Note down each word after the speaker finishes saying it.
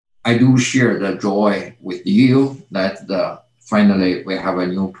I do share the joy with you that finally we have a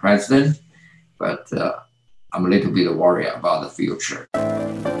new president, but I'm a little bit worried about the future.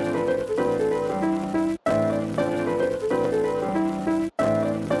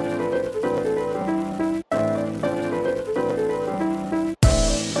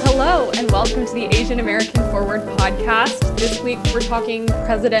 Hello, and welcome to the Asian American Forward podcast. This week, we're talking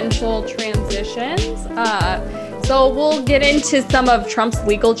presidential transitions. So we'll get into some of Trump's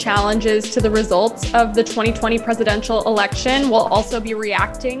legal challenges to the results of the 2020 presidential election. We'll also be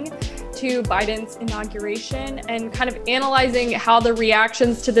reacting to Biden's inauguration and kind of analyzing how the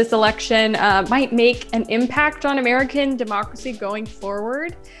reactions to this election might make an impact on American democracy going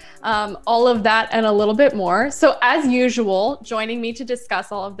forward. All of that and a little bit more. So as usual, joining me to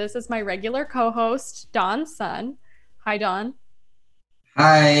discuss all of this is my regular co-host, Don Sun. Hi, Don.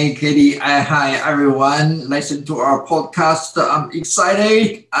 Hi, Katie. Hi, everyone. Listen to our podcast. I'm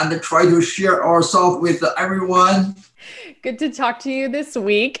excited and try to share ourselves with everyone. Good to talk to you this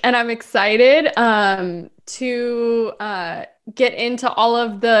week. And I'm excited to get into all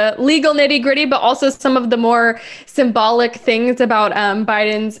of the legal nitty gritty, but also some of the more symbolic things about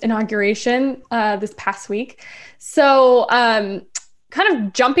Biden's inauguration this past week. So kind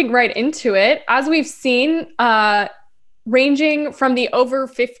of jumping right into it, as we've seen, ranging from the over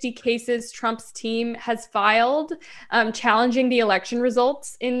 50 cases Trump's team has filed, challenging the election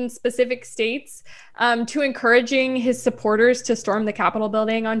results in specific states, to encouraging his supporters to storm the Capitol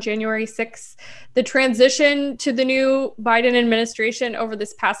building on January 6th. The transition to the new Biden administration over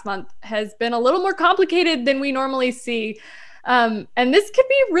this past month has been a little more complicated than we normally see. And this could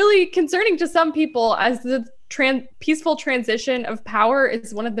be really concerning to some people, as the peaceful transition of power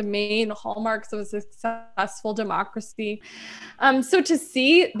is one of the main hallmarks of a successful democracy. So to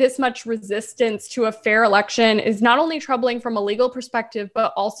see this much resistance to a fair election is not only troubling from a legal perspective,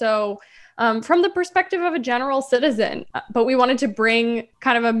 but also from the perspective of a general citizen. But we wanted to bring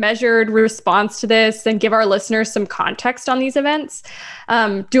kind of a measured response to this and give our listeners some context on these events,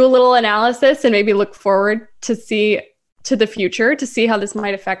 do a little analysis, and maybe look forward to the future to see how this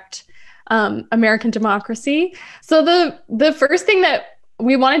might affect American democracy. So the first thing that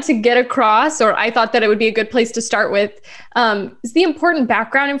we wanted to get across, or I thought that it would be a good place to start with, is the important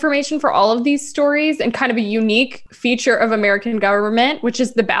background information for all of these stories and kind of a unique feature of American government, which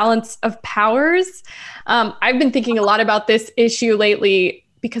is the balance of powers. I've been thinking a lot about this issue lately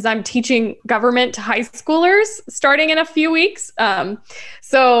because I'm teaching government to high schoolers starting in a few weeks.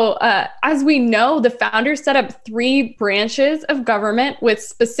 So as we know, the founders set up 3 branches of government, with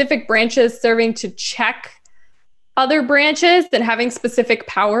specific branches serving to check other branches and having specific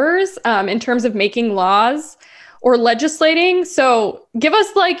powers in terms of making laws or legislating. So give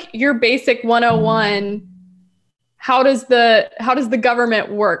us like your basic 101. How does the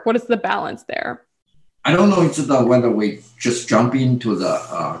government work? What is the balance there? I don't know whether we just jump into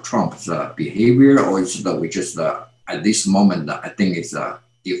the Trump's behavior, or we just at this moment, I think it's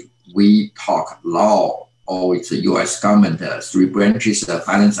if we talk law, or it's the U.S. government, 3 branches,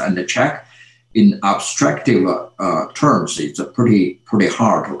 balance and check. In abstractive terms, it's pretty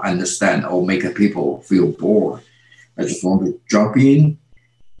hard to understand or make people feel bored. I just want to jump in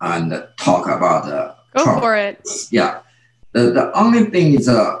and talk about Go Trump. for it. Yeah, the only thing is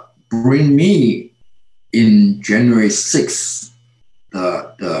bring me in January 6th,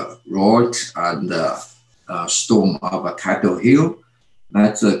 the riot and the storm of Capitol Hill.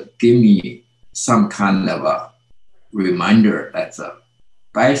 That's give me some kind of a reminder that the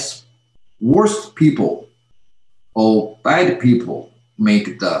worst people or bad people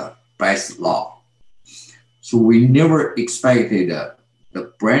make the best law. So we never expected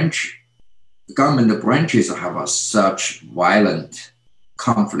the government branches have such violent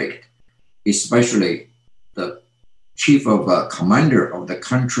conflict, especially the chief of commander of the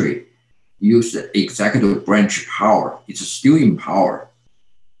country used the executive branch power. It's still in power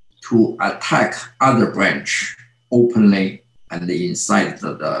to attack other branch openly and inside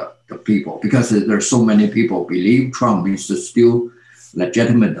the people, because there's so many people believe Trump is still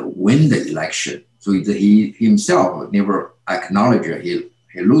legitimate to win the election. So he himself never acknowledged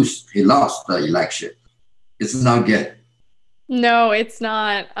he lost the election. It's not good. No, it's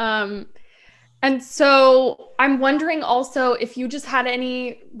not. And so I'm wondering also if you just had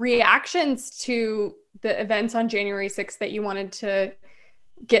any reactions to the events on January 6th that you wanted to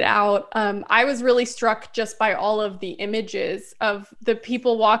get out. I was really struck just by all of the images of the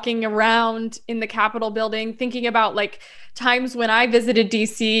people walking around in the Capitol building, thinking about like times when I visited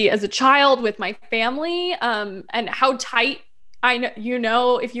DC as a child with my family, and how tight I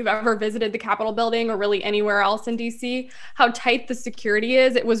know, if you've ever visited the Capitol building or really anywhere else in DC, how tight the security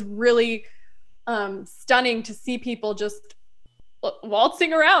is. It was really stunning to see people just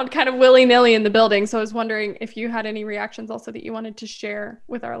waltzing around kind of willy-nilly in the building. So I was wondering if you had any reactions also that you wanted to share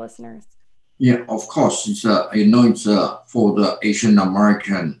with our listeners. Yeah, of course. It's it's for the Asian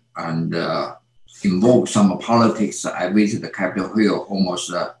American and involve some politics. I visit the Capitol Hill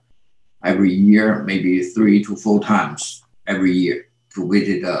almost every year, maybe 3 to 4 times every year to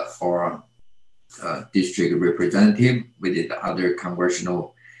visit our district representative, visit other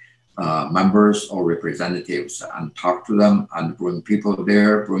congressional members or representatives and talk to them and bring people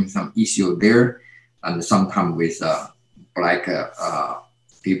there, bring some issue there, and sometimes with black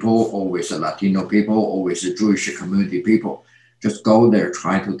people, or with Latino people, or with Jewish community people. Just go there,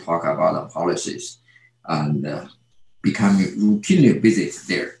 try to talk about the policies, and become routinely visit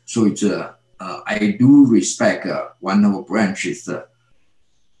there. So it's I do respect one of the branches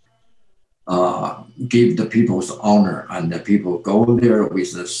give the people's honor, and the people go there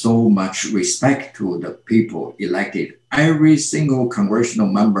with so much respect to the people elected. Every single congressional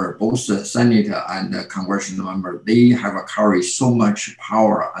member, both the senator and the congressional member, they have carry so much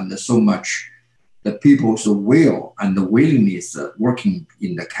power and so much the people's will and the willingness working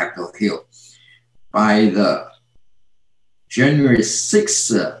in the Capitol Hill. By the January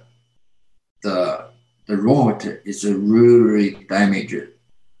 6th, the riot is really damaged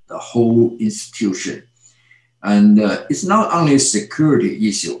the whole institution. And it's not only a security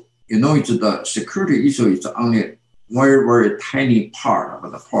issue. It's the security issue is only very, very tiny part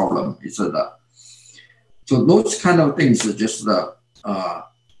of the problem. So those kind of things just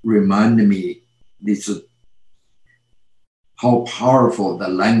remind me this how powerful the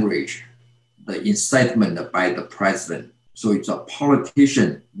language, the incitement by the president. So it's a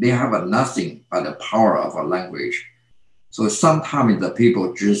politician, they have nothing but the power of a language. So sometimes the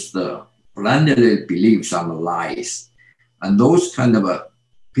people just blindly believe some lies. And those kind of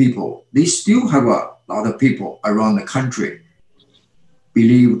people, they still have a lot of people around the country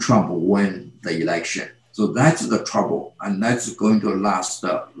believe Trump won the election. So that's the trouble. And that's going to last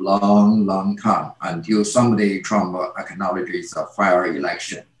a long, long time until someday Trump acknowledges a fair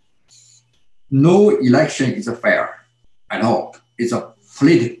election. No election is fair at all. It's a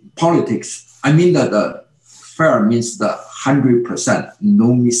politics. I mean that the fair means the 100%,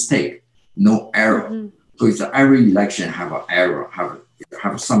 no mistake, no error. Mm-hmm. So it's every election have an error,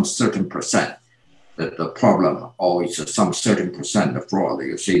 have some certain percent that the problem, or it's some certain percent of fraud.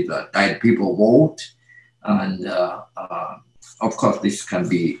 You see that people vote, and of course this can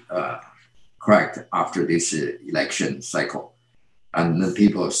be correct after this election cycle, and then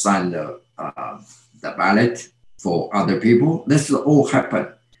people sign the ballot for other people. This will all happen.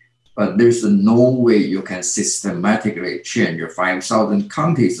 But there's no way you can systematically change your 5,000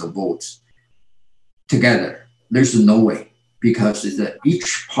 counties of votes together. There's no way, because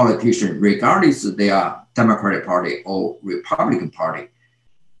each politician, regardless if they are Democratic Party or Republican Party,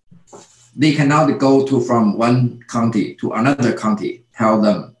 they cannot go from one county to another county, tell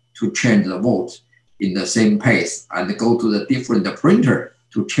them to change the vote in the same pace, and go to the different printer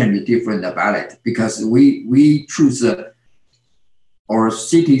to change the different ballot, because we choose or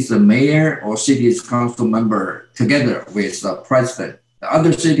city's mayor or city's council member together with the president. The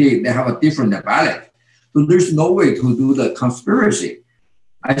other city, they have a different ballot. So there's no way to do the conspiracy.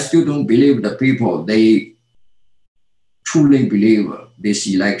 I still don't believe the people, they truly believe this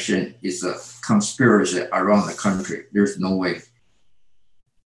election is a conspiracy around the country. There's no way.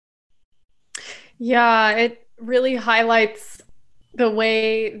 Yeah, it really highlights the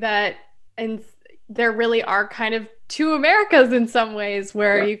way that, and there really are kind of two Americas in some ways,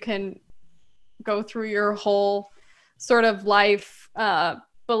 where you can go through your whole sort of life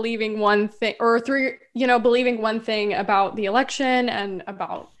believing one thing, or through, believing one thing about the election and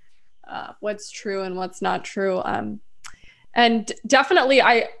about what's true and what's not true. And definitely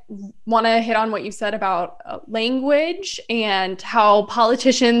I want to hit on what you said about language and how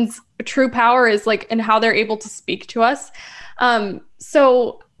politicians' true power is and how they're able to speak to us.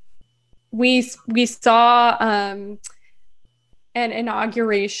 So we saw an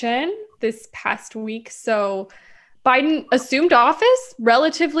inauguration this past week. So Biden assumed office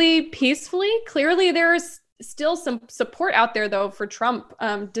relatively peacefully. Clearly, there's still some support out there, though, for Trump,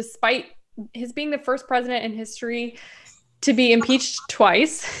 despite his being the first president in history to be impeached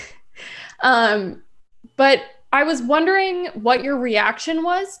twice. But I was wondering what your reaction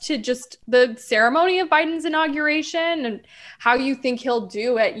was to just the ceremony of Biden's inauguration, and how you think he'll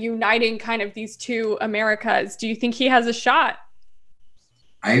do at uniting kind of these two Americas. Do you think he has a shot?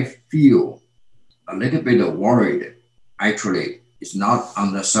 I feel a little bit worried. actually is not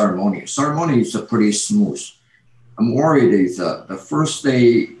on the ceremony. Ceremony is pretty smooth. I'm worried is the first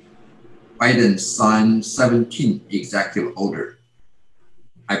day Biden signed 17 executive order.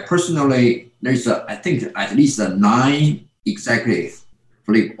 I personally, I think at least 9 executives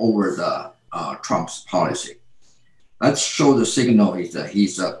flip over the Trump's policy. That shows the signal is that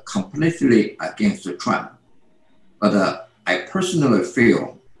he's completely against Trump. But I personally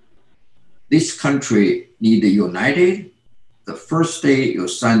feel this country needs united. The first day you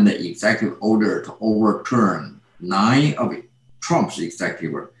sign the executive order to overturn 9 of Trump's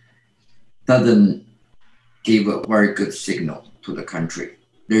executive order doesn't give a very good signal to the country.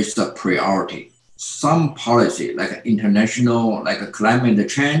 There's a priority. Some policy like international, like climate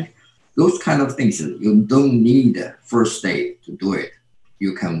change, those kind of things, you don't need the first day to do it.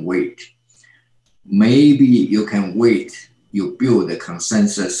 You can wait. Maybe you can wait. You build a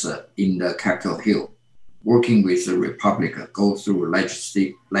consensus in the Capitol Hill, working with the Republican, go through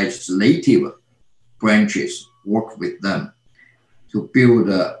legislative branches, work with them to build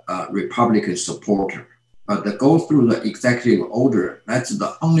a Republican supporter. But to go through the executive order, that's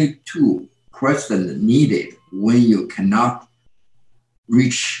the only two precedent needed when you cannot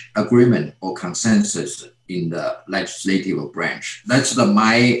reach agreement or consensus in the legislative branch. That's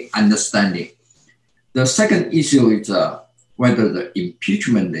my understanding. The second issue is whether the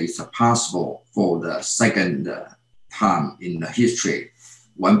impeachment is possible for the second time in the history.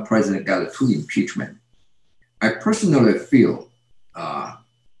 One president got 2 impeachment. I personally feel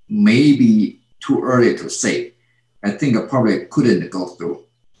maybe too early to say. I think it probably couldn't go through.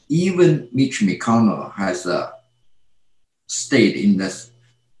 Even Mitch McConnell has stayed in the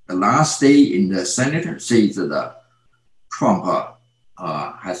last day in the Senate, says that Trump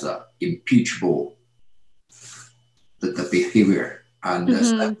has an impeachable the behavior and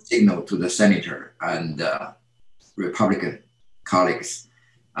signal to the senator and Republican colleagues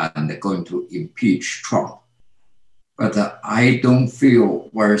and going to impeach Trump. But I don't feel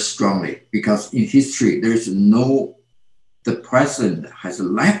very strongly because in history, there's the president has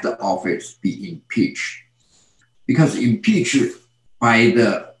left the office be impeached. Because impeached by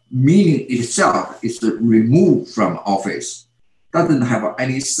the meaning itself is removed from office, doesn't have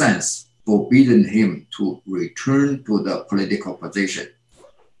any sense forbidding him to return to the political position.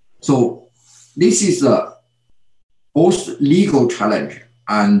 So this is both legal challenge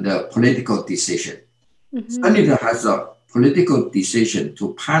and political decision. Senator has a political decision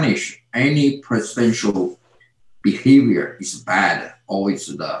to punish any presidential behavior is bad or is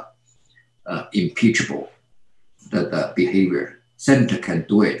the impeachable, the behavior. Senator can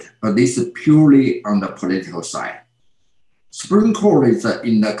do it, but this is purely on the political side. Supreme Court is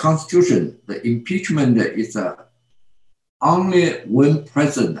in the Constitution, the impeachment is only when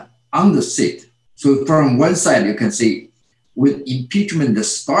president on the seat. So from one side, you can see with impeachment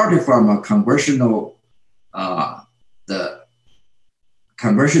started from a congressional, the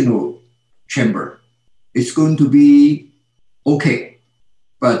congressional chamber, it's going to be okay.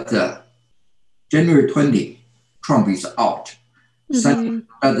 But January 20, Trump is out. Senate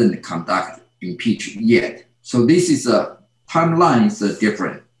doesn't conduct impeach yet. So this is a timeline is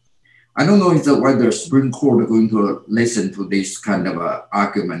different. I don't know whether Supreme Court are going to listen to this kind of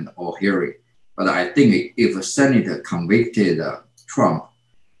argument or hearing, but I think if a senator convicted Trump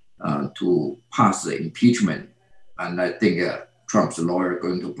to pass the impeachment, and I think Trump's lawyer are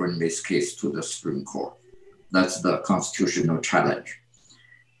going to bring this case to the Supreme Court. That's the constitutional challenge.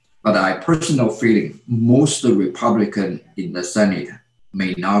 But I personal feeling most Republican in the Senate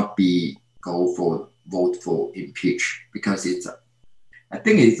may not vote for impeach because I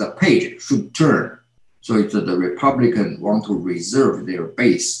think it's a page should turn. So it's the Republican want to reserve their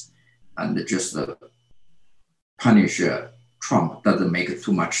base and just punish Trump doesn't make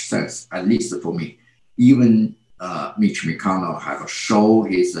too much sense, at least for me. Even Mitch McConnell have show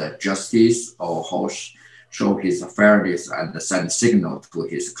his justice or show his fairness and send signal to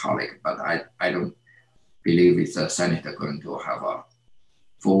his colleague, but I don't believe it's a senator going to have a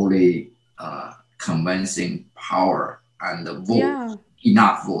fully convincing power and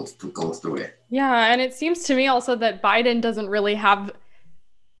enough vote to go through it. Yeah, and it seems to me also that Biden doesn't really have,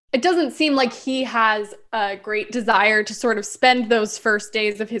 it doesn't seem like he has a great desire to sort of spend those first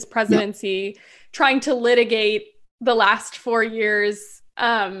days of his presidency trying to litigate the last 4 years.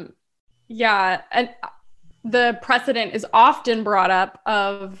 And the precedent is often brought up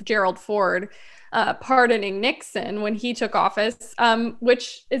of Gerald Ford pardoning Nixon when he took office,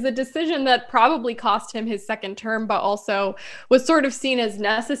 which is a decision that probably cost him his second term, but also was sort of seen as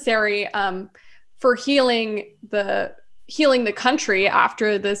necessary for healing the healing the country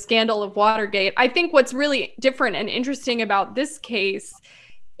after the scandal of Watergate. I think what's really different and interesting about this case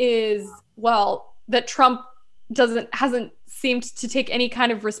is, well, that Trump hasn't seemed to take any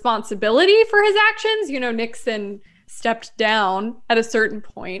kind of responsibility for his actions. You know, Nixon stepped down at a certain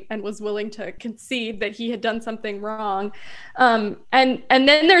point and was willing to concede that he had done something wrong. And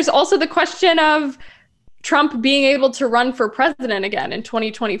then there's also the question of Trump being able to run for president again in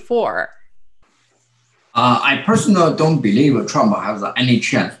 2024. I personally don't believe Trump has any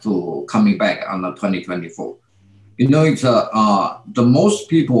chance to coming back on the 2024. You know, it's the most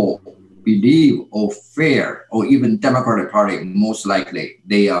people believe or fear, or even Democratic Party, most likely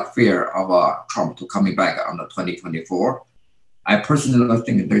they are fear of Trump to coming back on the 2024. I personally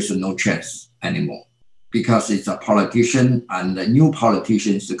think there's no chance anymore because it's a politician and the new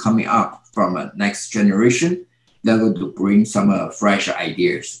politicians coming up from a next generation. They're going to bring some fresh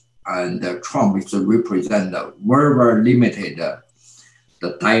ideas. And Trump is represent a very, very limited,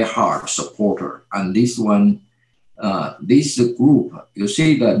 the diehard supporter. And this one, this group, you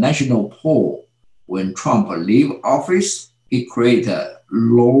see the national poll, when Trump leave office, he create a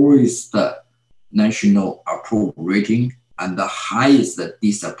lowest national approval rating and the highest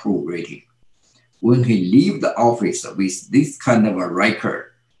disapproval rating. When he leave the office with this kind of a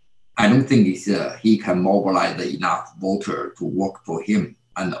record, I don't think he can mobilize enough voter to work for him.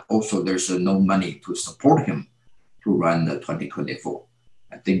 And also there's no money to support him to run the 2024.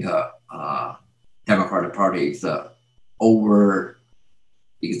 I think Democratic Party is over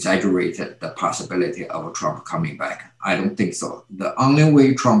exaggerated the possibility of Trump coming back. I don't think so. The only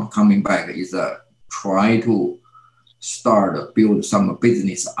way Trump coming back is try to build some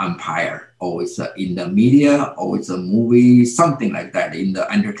business empire, or it's in the media, or it's a movie, something like that in the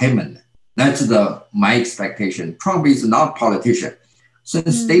entertainment. That's my expectation. Trump is not politician.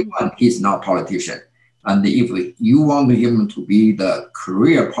 Since day one, he's not politician. And if you want him to be the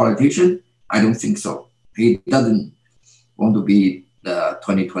career politician, I don't think so. He doesn't want to be the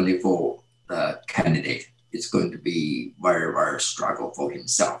 2024 candidate. It's going to be very, very struggle for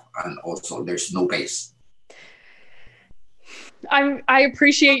himself. And also there's no base. I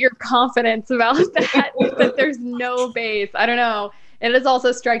appreciate your confidence about that, that there's no base. I don't know. It is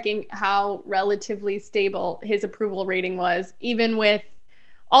also striking how relatively stable his approval rating was, even with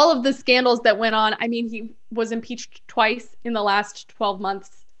all of the scandals that went on. I mean, he was impeached twice in the last 12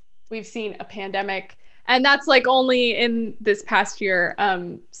 months. We've seen a pandemic, and that's like only in this past year.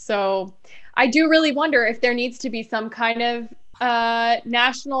 So I do really wonder if there needs to be some kind of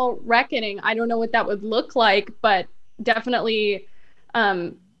national reckoning. I don't know what that would look like, but definitely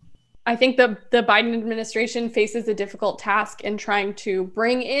I think the Biden administration faces a difficult task in trying to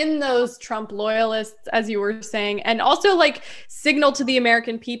bring in those Trump loyalists, as you were saying, and also like signal to the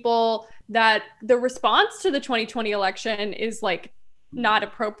American people that the response to the 2020 election is like not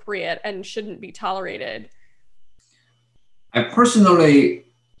appropriate and shouldn't be tolerated. I personally,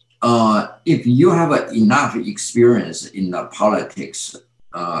 if you have enough experience in the politics,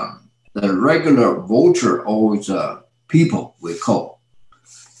 the regular voter or the people we call,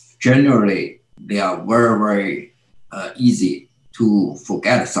 generally, they are very, very easy to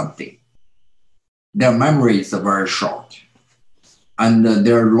forget something. Their memory is very short. And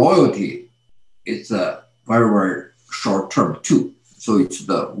their loyalty is very, very short term too. So it's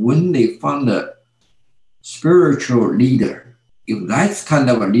when they find a spiritual leader, if that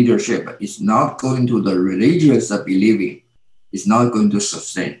kind of a leadership is not going to the religious believing, it's not going to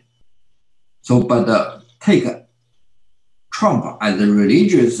sustain. So, but take Trump as a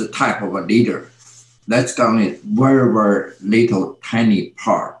religious type of a leader, that's going to be very, very little tiny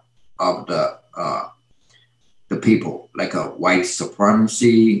part of the people, like a white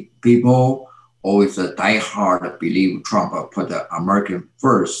supremacy people, always a diehard believe Trump put the American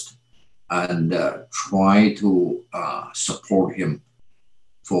first and try to support him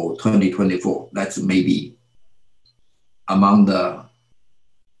for 2024. That's maybe among the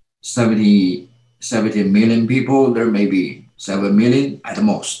 70 million people, there may be 7 million at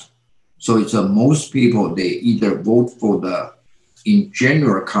most. So it's most people, they either vote for the in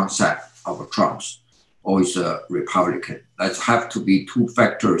general concept of Trump's or it's a Republican. That have to be two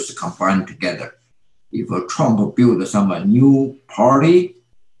factors combined together. If Trump build some new party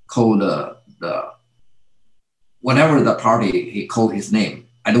called the whatever the party he called his name,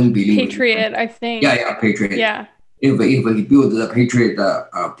 I don't believe Patriot, I think. Yeah, Patriot. Yeah. If he build the Patriot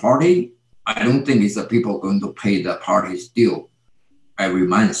party, I don't think it's the people going to pay the party's due every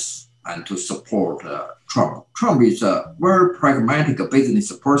month and to support Trump. Trump is a very pragmatic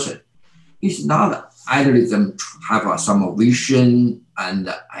business person. He's not idealism, have some vision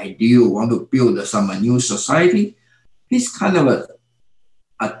and ideal, want to build some new society. he's kind of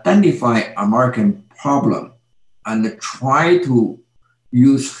identify American problem and try to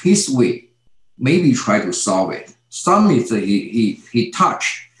use his way, maybe try to solve it. Some is he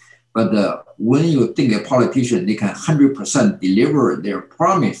touch, but when you think a politician, they can 100% deliver their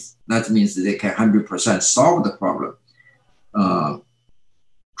promise, that means they can 100% solve the problem.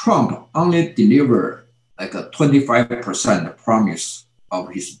 Trump only delivered like a 25% promise of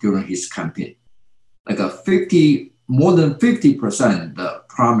during his campaign, like more than 50% the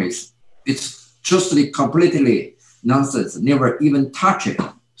promise. It's just completely nonsense, never even touch it.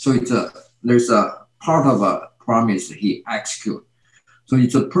 So there's a part of a promise he execute. So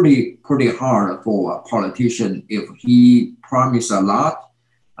it's a pretty hard for a politician if he promise a lot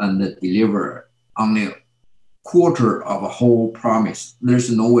and deliver only a quarter of a whole promise. There's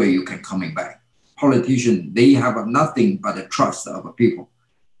no way you can coming back. Politicians, they have nothing but the trust of people.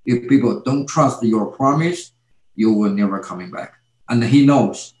 If people don't trust your promise, you will never coming back. And he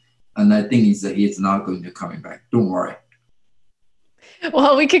knows. And I think he's not going to coming back. Don't worry.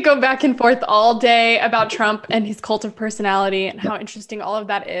 Well, we could go back and forth all day about Trump and his cult of personality and how interesting all of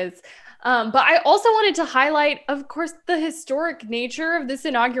that is. But I also wanted to highlight, of course, the historic nature of this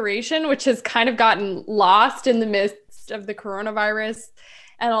inauguration, which has kind of gotten lost in the midst of the coronavirus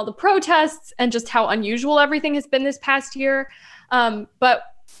and all the protests and just how unusual everything has been this past year. But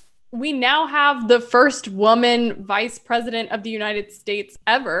we now have the first woman vice president of the United States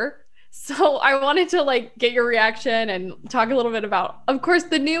ever. So I wanted to get your reaction and talk a little bit about, of course,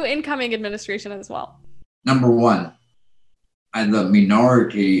 the new incoming administration as well. Number one, as a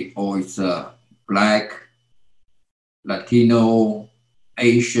minority, or it's a Black, Latino,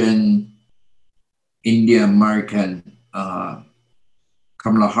 Asian, Indian American,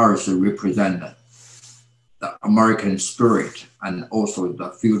 Kamala Harris represent the American spirit and also the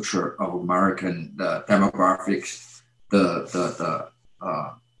future of American, the demographics, the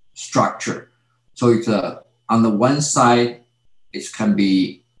structure. So it's on the one side, it can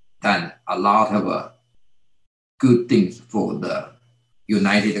be done a lot of good things for the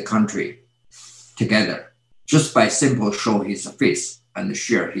united country together, just by simple show his face and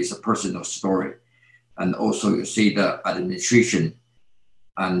share his personal story. And also you see the administration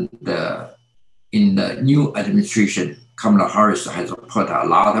and in the new administration, Kamala Harris has put a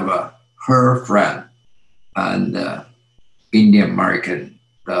lot of her friend and Indian American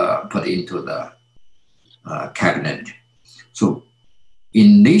put into the cabinet. So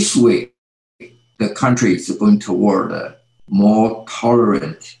in this way, the country is going toward a more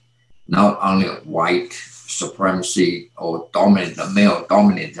tolerant, not only white supremacy or male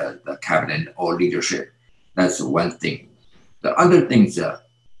dominant the cabinet or leadership. That's one thing. The other thing is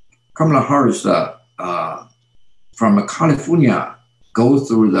Kamala Harris from California go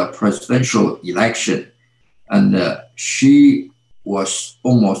through the presidential election, and she was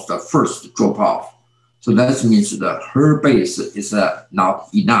almost the first to drop off. So that means that her base is not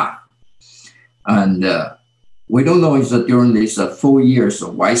enough. And we don't know if during these 4 years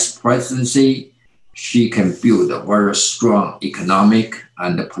of vice presidency, she can build a very strong economic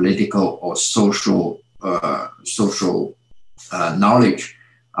and political or social knowledge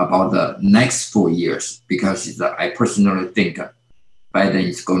about the next 4 years, because I personally think Biden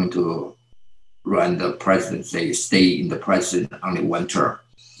is going to run the presidency, stay in the president only one term,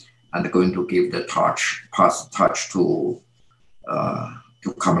 and going to give the pass the torch to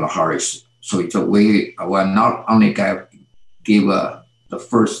Kamala Harris. So it's a way, will not only give the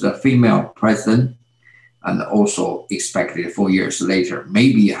first female president, and also expected 4 years later,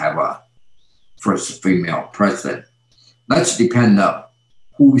 maybe have a first female president. Let's depend on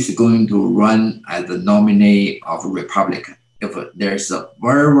who is going to run as the nominee of Republican. If there's a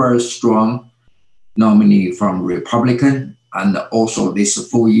very, very strong nominee from Republican, and also this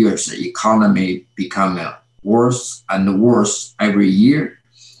 4 years, the economy become worse and worse every year,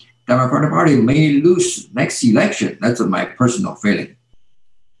 Democratic Party may lose next election. That's my personal feeling.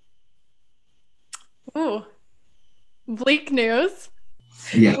 Ooh, bleak news,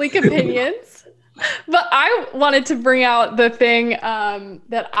 yeah. Bleak opinions. But I wanted to bring out the thing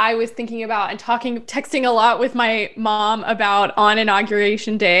that I was thinking about and texting a lot with my mom about on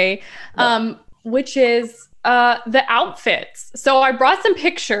Inauguration Day, which is the outfits. So I brought some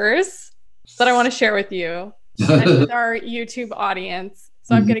pictures that I want to share with you and with our YouTube audience.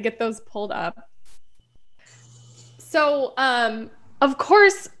 So I'm going to get those pulled up. So, of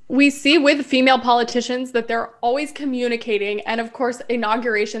course, we see with female politicians that they're always communicating. And of course,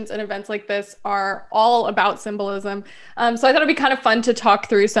 inaugurations and events like this are all about symbolism. So I thought it'd be kind of fun to talk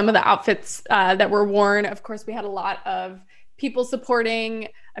through some of the outfits that were worn. Of course, we had a lot of people supporting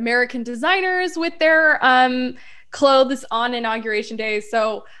American designers with their clothes on Inauguration Day.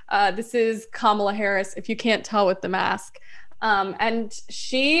 So this is Kamala Harris, if you can't tell with the mask. And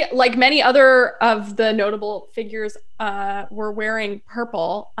she, like many other of the notable figures, were wearing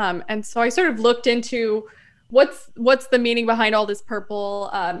purple. And so I sort of looked into what's the meaning behind all this purple.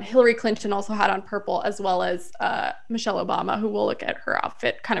 Hillary Clinton also had on purple, as well as Michelle Obama, who will look at her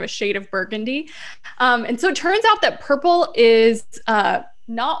outfit, kind of a shade of burgundy. And so it turns out that purple is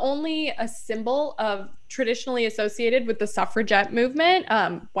not only a symbol of traditionally associated with the suffragette movement,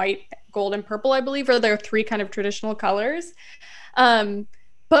 white, gold, and purple, I believe, are their three kind of traditional colors.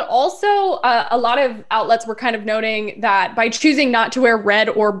 But also a lot of outlets were kind of noting that by choosing not to wear red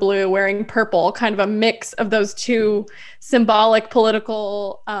or blue, wearing purple, kind of a mix of those two symbolic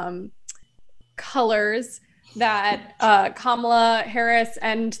political colors, that Kamala Harris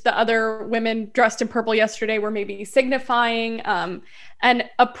and the other women dressed in purple yesterday were maybe signifying an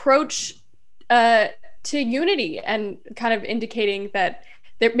approach to unity, and kind of indicating that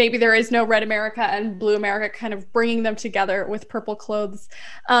maybe there is no red America and blue America, kind of bringing them together with purple clothes.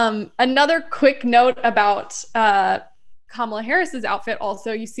 Another quick note about Kamala Harris's outfit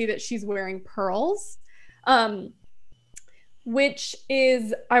also, you see that she's wearing pearls, which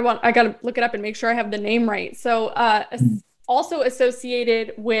is, I got to look it up and make sure I have the name right. So also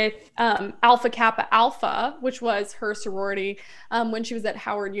associated with Alpha Kappa Alpha, which was her sorority when she was at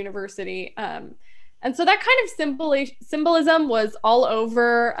Howard University. And so that kind of symbolism was all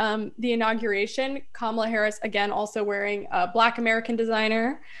over the inauguration. Kamala Harris, again, also wearing a Black American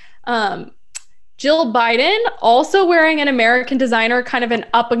designer. Jill Biden, also wearing an American designer, kind of an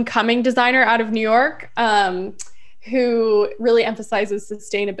up-and-coming designer out of New York, who really emphasizes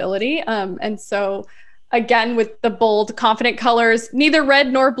sustainability. And so, again, with the bold, confident colors, neither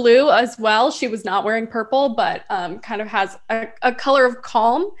red nor blue as well. She was not wearing purple, but kind of has a color of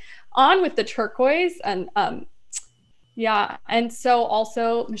calm on with the turquoise. And yeah, and so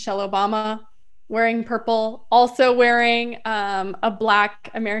also Michelle Obama wearing purple, also wearing a Black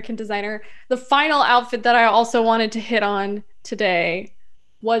American designer. The final outfit that I also wanted to hit on today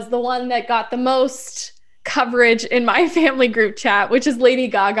was the one that got the most coverage in my family group chat, which is Lady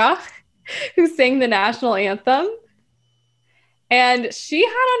Gaga, who sang the national anthem. And she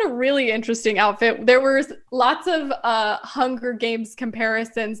had on a really interesting outfit. There was lots of Hunger Games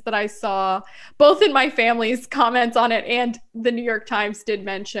comparisons that I saw, both in my family's comments on it, and the New York Times did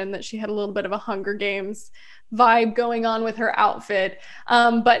mention that she had a little bit of a Hunger Games vibe going on with her outfit.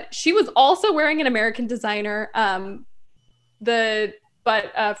 But she was also wearing an American designer,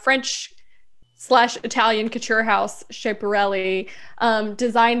 French/Italian couture house Schiaparelli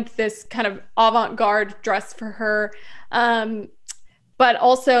designed this kind of avant-garde dress for her. But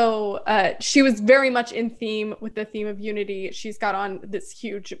also, she was very much in theme with the theme of unity. She's got on this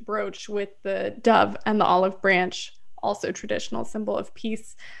huge brooch with the dove and the olive branch, also traditional symbol of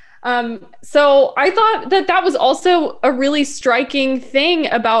peace. So I thought that was also a really striking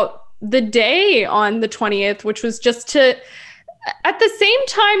thing about the day on the 20th, which was just to, at the same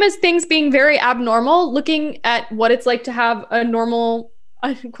time as things being very abnormal, looking at what it's like to have a normal,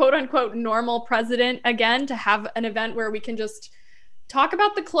 quote unquote, normal president again, to have an event where we can just talk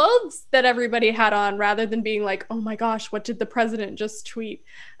about the clothes that everybody had on, rather than being like, oh my gosh, what did the president just tweet?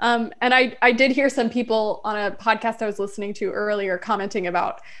 And I did hear some people on a podcast I was listening to earlier commenting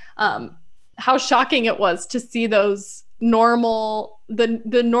about how shocking it was to see those normal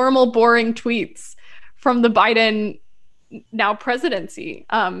boring tweets from the Biden now presidency.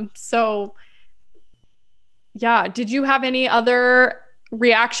 So yeah, did you have any other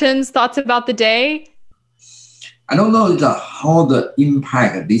reactions, thoughts about the day? I don't know how the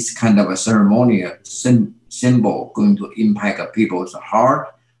impact this kind of a ceremonial symbol going to impact people's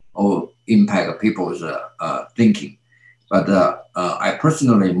heart or impact people's thinking. But I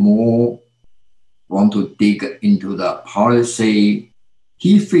personally more want to dig into the policy.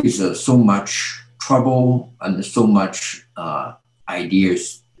 He faces so much trouble and so much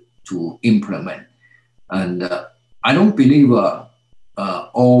ideas to implement. And I don't believe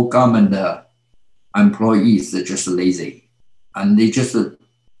all government employees are just lazy, and they just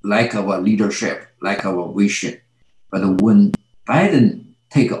lack our leadership, like our vision. But when Biden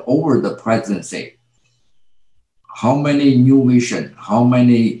take over the presidency, how many new vision, how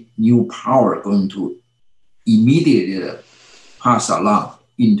many new power going to immediately pass along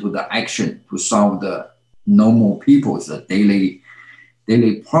into the action to solve the normal people's daily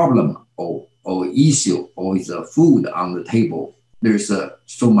problem or issue, or is food on the table. There's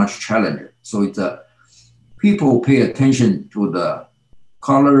so much challenge. So it's people pay attention to the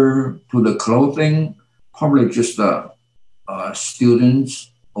color, to the clothing, probably just students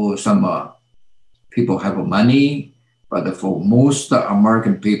or some people have money, but for most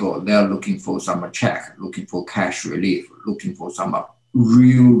American people, they are looking for some check, looking for cash relief, looking for some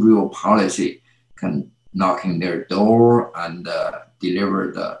real policy can knock in their door and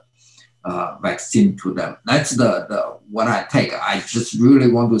deliver the vaccine to them. That's the what I take. I just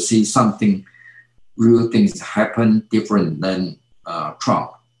really want to see something, real things happen different than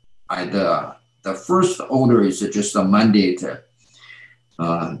Trump. The first order is just a mandate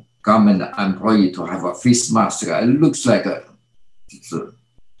government employee to have a face mask. It looks like it's a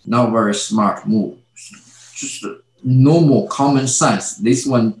not very smart move. Just normal common sense. This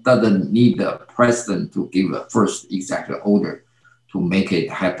one doesn't need the president to give a first executive order to make it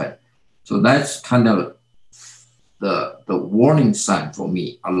happen. So that's kind of the warning sign for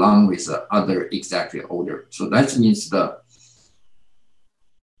me, along with the other executive order. So that means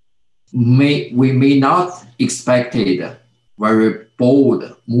we may not expect a very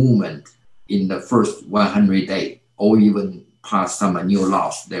bold movement in the first 100 days, or even pass some new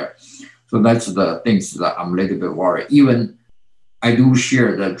laws there. So that's the things that I'm a little bit worried. Even I do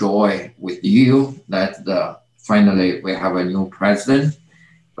share the joy with you that finally we have a new president,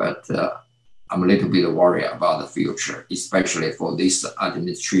 but I'm a little bit worried about the future, especially for this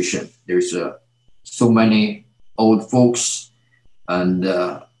administration. There's so many old folks, and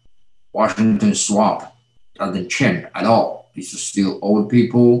Washington swamp doesn't change at all. It's still old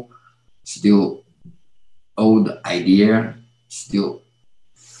people, still old idea, still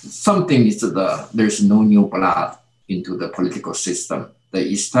something is there's no new blood into the political system. The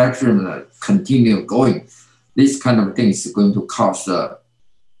establishment continue going. This kind of thing is going to cause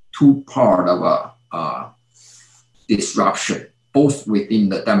two part of a disruption, both within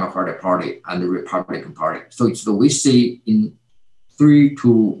the Democratic Party and the Republican Party. So it's we see in 3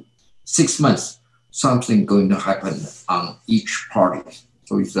 to 6 months, something going to happen on each party.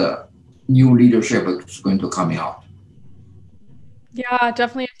 So it's a new leadership is going to come out. Yeah,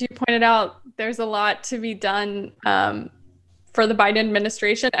 definitely. As you pointed out, there's a lot to be done for the Biden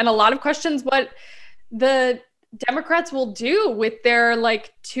administration, and a lot of questions what the Democrats will do with their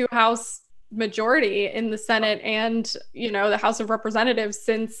 2-house majority in the Senate and, the House of Representatives,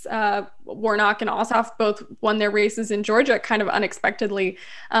 since Warnock and Ossoff both won their races in Georgia kind of unexpectedly.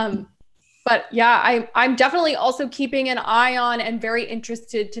 But yeah, I'm definitely also keeping an eye on and very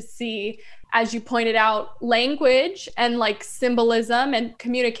interested to see, as you pointed out, language and symbolism and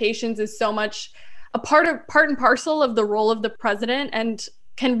communications is so much a part and parcel of the role of the president, and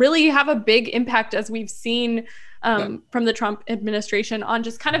can really have a big impact, as we've seen from the Trump administration, on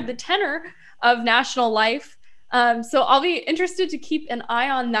just kind of the tenor of national life. So I'll be interested to keep an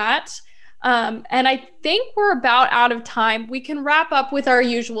eye on that. And I think we're about out of time. We can wrap up with our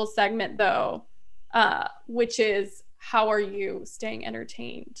usual segment, though, which is, how are you staying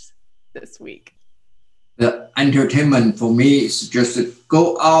entertained this week? The entertainment for me is just to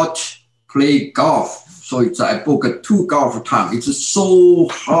go out, play golf. So I book 2 golf time. It's so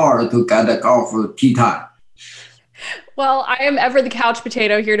hard to get a golf tee time. Well, I am ever the couch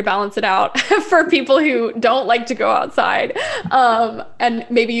potato here to balance it out for people who don't like to go outside. And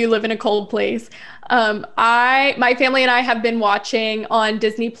maybe you live in a cold place. My family and I have been watching on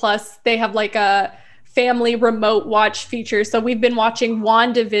Disney Plus. They have a family remote watch feature. So we've been watching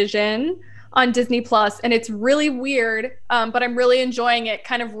WandaVision on Disney Plus, and it's really weird, but I'm really enjoying it.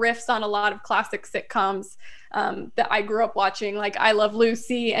 Kind of riffs on a lot of classic sitcoms that I grew up watching, like I Love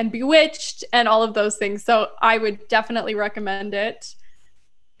Lucy and Bewitched and all of those things. So I would definitely recommend it.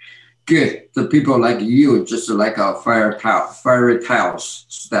 Good. The people like you, just like a fairy tales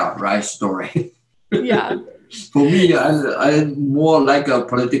style, right? Story. Yeah. For me, I'm more like a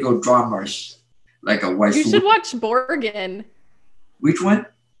political dramas, like a white. You should watch Borgen. Which one?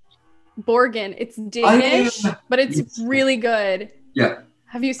 Borgen. It's Danish, but it's really good. Yeah.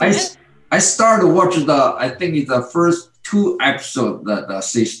 Have you seen it? I started watching I think it's the first 2 episodes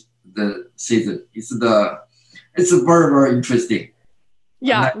the season. It's very, very interesting.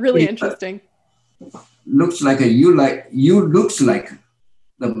 Yeah, really interesting. Looks like you looks like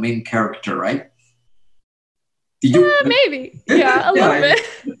the main character, right? Did you? Maybe. Yeah, a little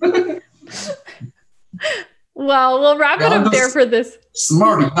bit. Well, we'll wrap it up there for this.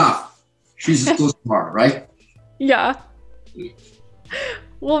 Smart enough. She's so smart, right? Yeah.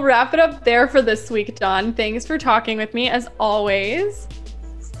 We'll wrap it up there for this week, Don. Thanks for talking with me, as always.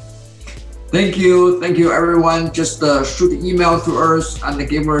 Thank you, everyone. Just shoot email to us and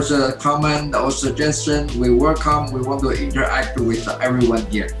give us a comment or suggestion. We welcome. We want to interact with everyone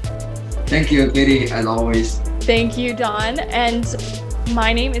here. Thank you, Katie, as always. Thank you, Don. And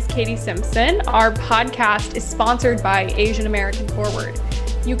my name is Katie Simpson. Our podcast is sponsored by Asian American Forward.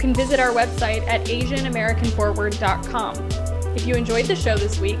 You can visit our website at asianamericanforward.com. If you enjoyed the show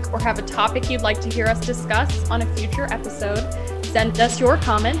this week or have a topic you'd like to hear us discuss on a future episode, send us your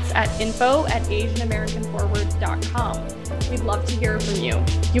comments at info@asianamericanforward.com. We'd love to hear from you.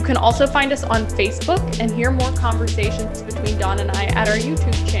 You can also find us on Facebook and hear more conversations between Don and I at our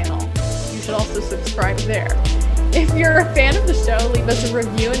YouTube channel. You should also subscribe there. If you're a fan of the show, leave us a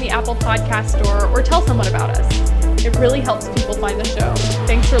review in the Apple Podcast Store or tell someone about us. It really helps people find the show.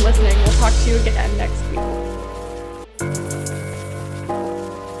 Thanks for listening. We'll talk to you again next week.